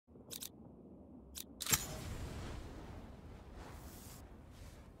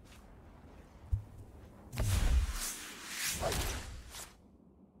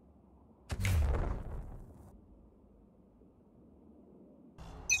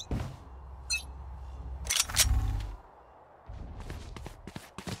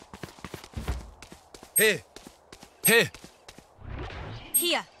Here. Here.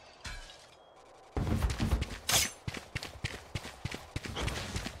 Here.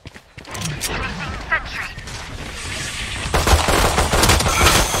 Sentry.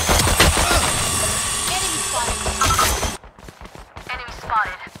 Enemy spotted. Enemy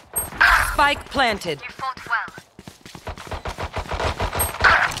spotted. Spike planted. You fought well.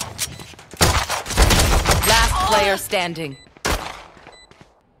 Last player standing.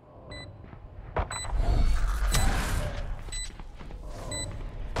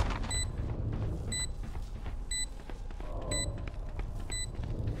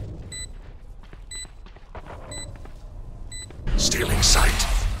 Stealing sight.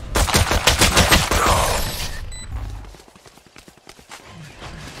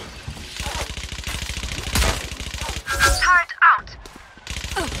 Turret out.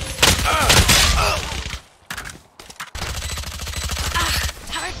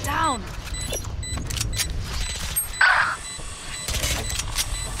 Turret down.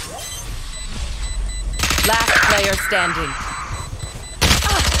 Last player standing.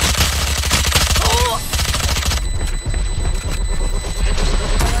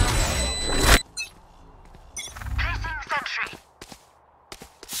 Placing sentry.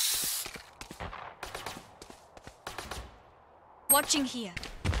 Watching here.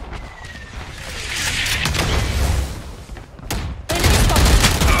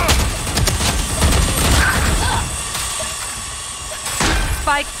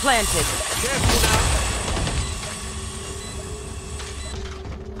 Spike planted. Careful now.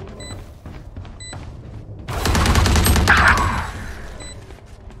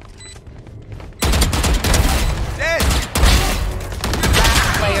 Dead.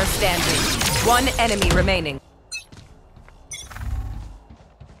 Last player standing. One enemy remaining.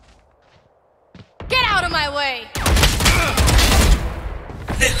 Get out of my way.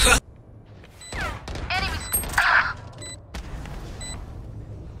 Enemies.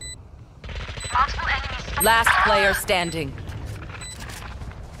 Multiple enemies. Last player standing.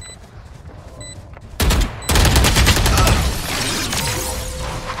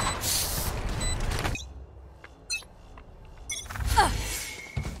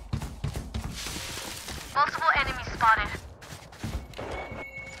 Multiple enemies spotted.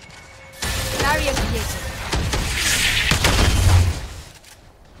 Barrier created.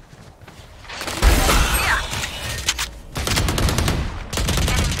 Here.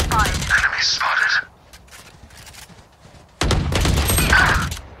 Enemy spotted. Enemy spotted.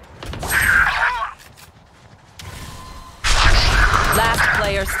 Last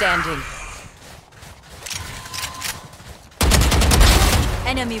player standing.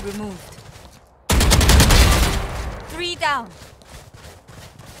 Enemy removed. 3 down.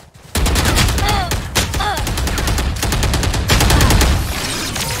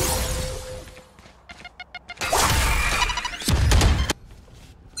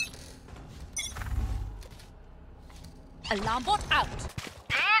 Alarm bot out.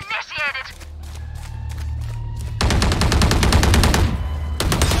 Initiated.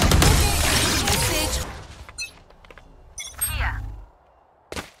 Message. Here.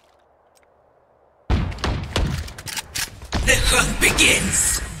 The hunt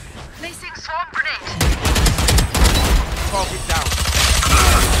begins! Placing swarm grenade. Target down.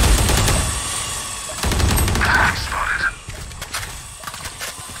 Spotted.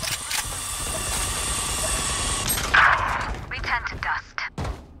 Return to dust.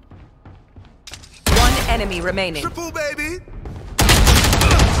 One enemy remaining. Triple, baby.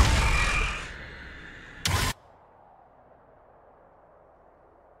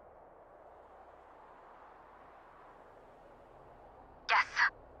 Yes.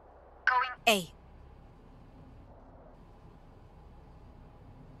 Going A.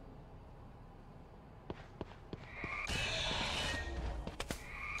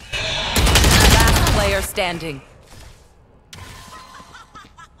 Last player standing.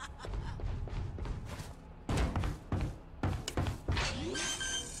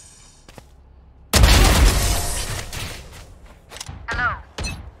 hello.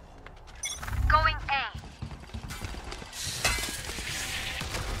 Going A.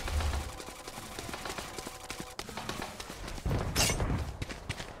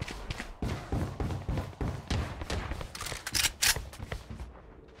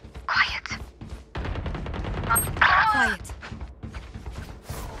 Quiet. Quiet.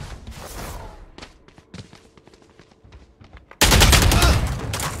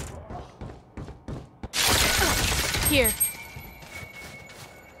 Here.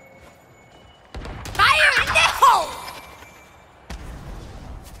 Fire in the hole!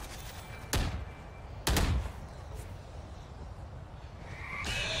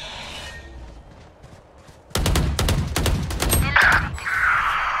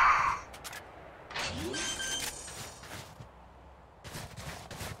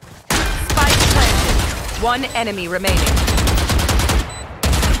 One enemy remaining.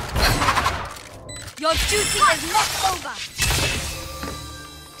 Your duty is not over.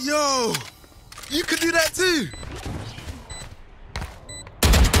 Yo! You can do that too!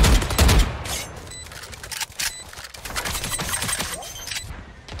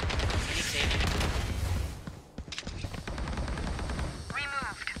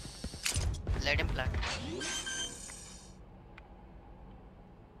 Removed. Let him plant.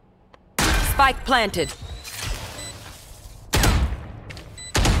 Spike planted.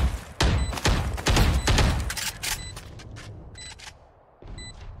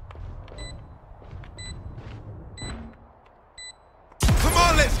 Come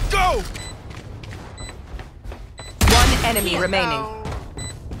on, let's go! One enemy remaining.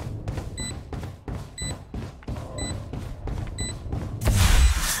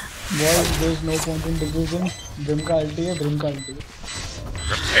 Boys, there's no point in diffusing. Brim का ulti है, Brim का ulti है.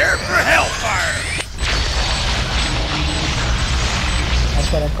 Prepare for hellfire!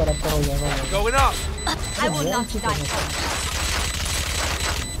 अब कर हो जाएगा. Going up! I will not die.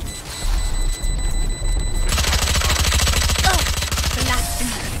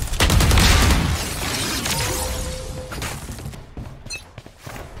 Blasphemy.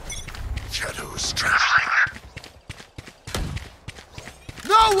 Shadows traveling.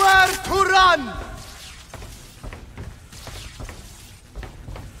 Nowhere to run!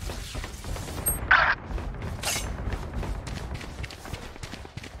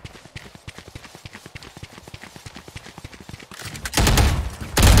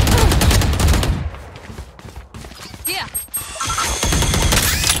 Here.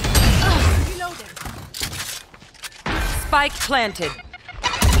 Reloading. Spike planted.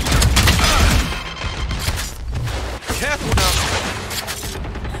 Careful now.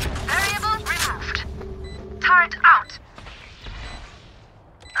 Variable removed. Turret out.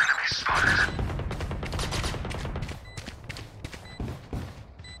 Enemy spotted.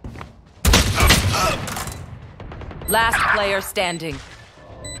 Last player standing.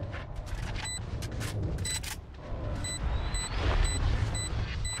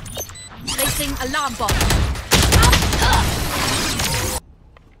 Placing alarm bot.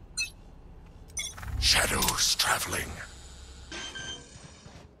 Shadows traveling.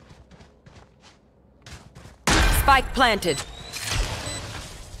 Spike planted.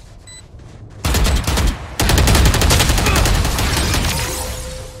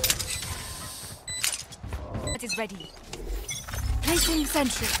 It is ready. Placing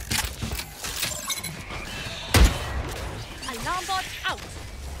sentry. Alarm bot out.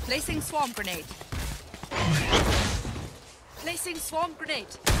 Placing swarm grenade. Placing swarm grenade.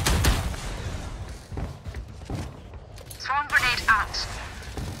 Swarm grenade out.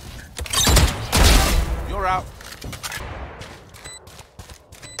 You're out.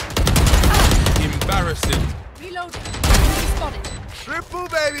 Embarrassing. Reloading. Enemy spotted. Triple,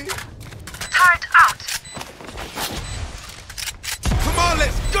 baby. Turret out. Come on,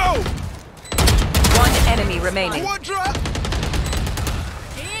 let's go. One enemy remaining. One drop.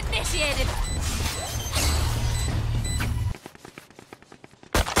 Initiated.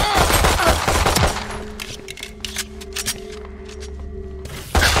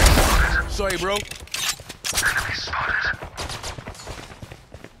 Sorry, bro. Enemy spotted.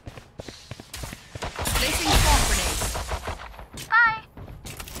 Placing swarm grenade. Bye.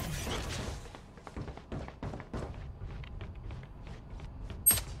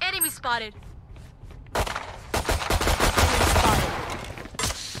 Enemy spotted.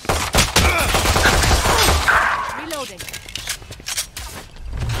 Reloading.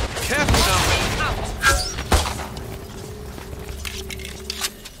 Careful now. Out.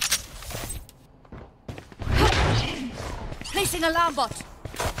 Placing alarm bot.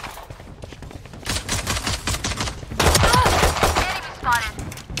 Enemy spotted.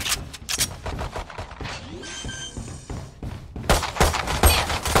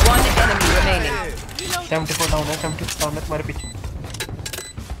 One enemy remaining. 74 down है, 74 down है तुम्हारे पीछे.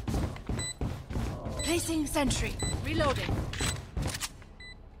 Placing sentry. Reloading.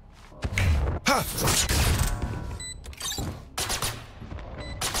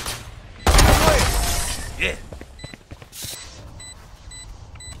 Yeah.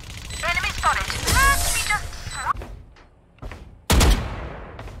 Enemy spotted. Let me just swap.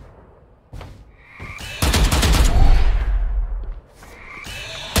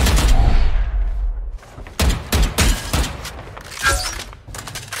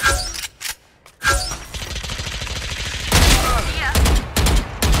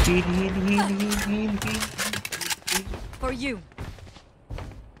 Heal. For you.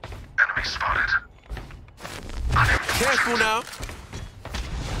 Enemy spotted. Careful now.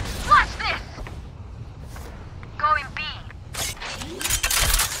 Watch this.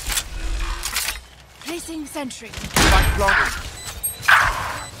 Placing sentry. Spike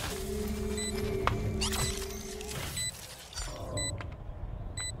planted.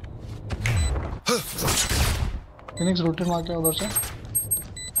 Phoenix rotate मार के उधर से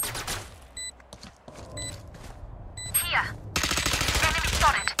Here. Enemy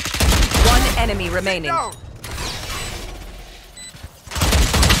spotted. One enemy remaining. Down.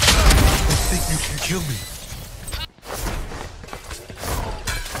 I think you can kill me.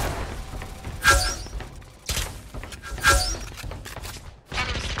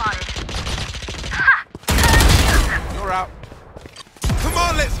 Enemy spotted. You're out. Come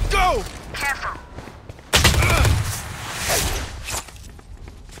on, let's go! Careful.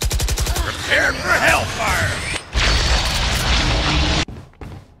 Prepare for hellfire!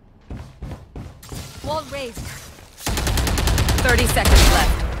 Wall raised. 30 seconds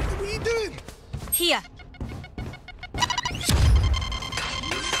left. What are you doing? Here.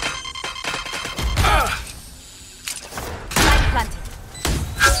 Spike planted.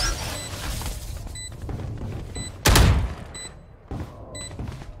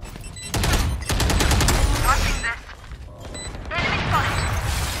 Watching this. Enemy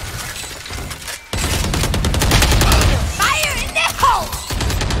spotted. Fire in the hole!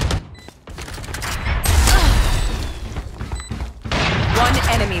 One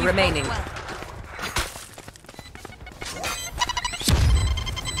enemy remaining. Well.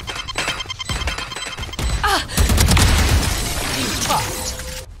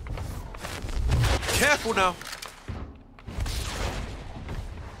 Careful now.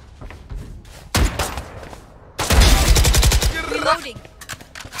 Reloading.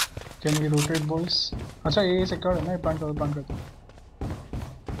 Can we rotate boys अच्छा ये secure है ना plant कर दो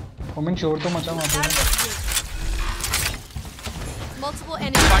women शोर तो मचा वहां पे Multiple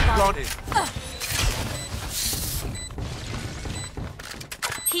enemies Spike spotted. planted.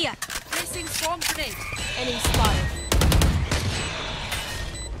 Here. Placing swarm grenade. Enemy spotted.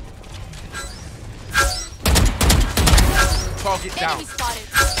 Target down. Enemy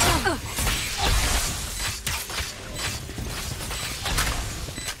spotted.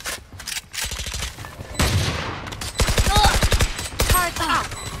 Turret out.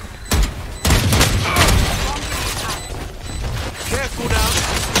 Careful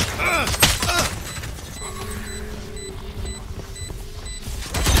now.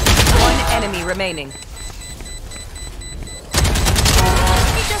 One enemy remaining. He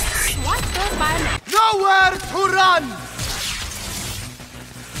just swiped those by a man. Nowhere to run!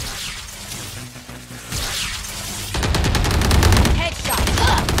 Headshot.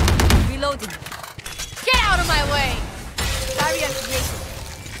 Reloading. Get out of my way. Barrier created.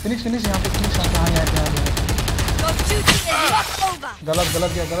 Phoenix यहाँ पे Phoenix यहाँ पे Your duty is not over. गलत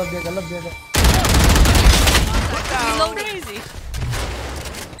दिया Reloading.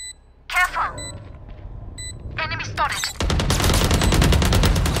 Careful. Enemy spotted.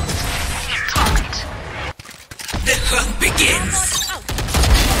 Target. The hunt begins. Out.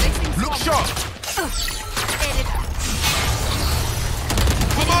 Look sharp. Enemy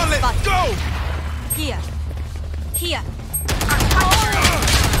Come on, let's spotted. go! Here. Here.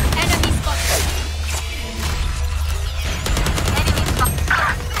 Enemy spotted. Enemy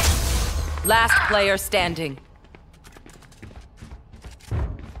spotted. Last player standing.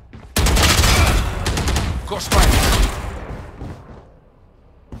 Got spike.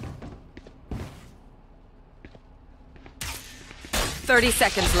 Thirty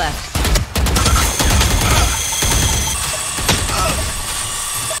seconds left.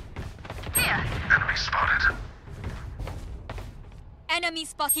 Here. Enemy spotted. Enemy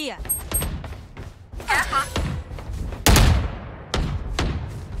spot here. Careful.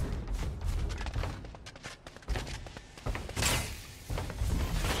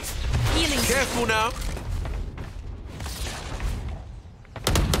 Healing. Careful now.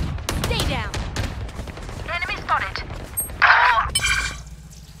 Stay down. Enemy spotted.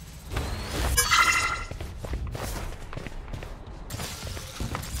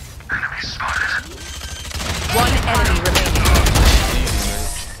 Enemy spotted. One enemy remaining.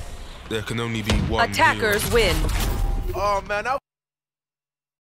 There can only be one. Attackers win. Oh man, I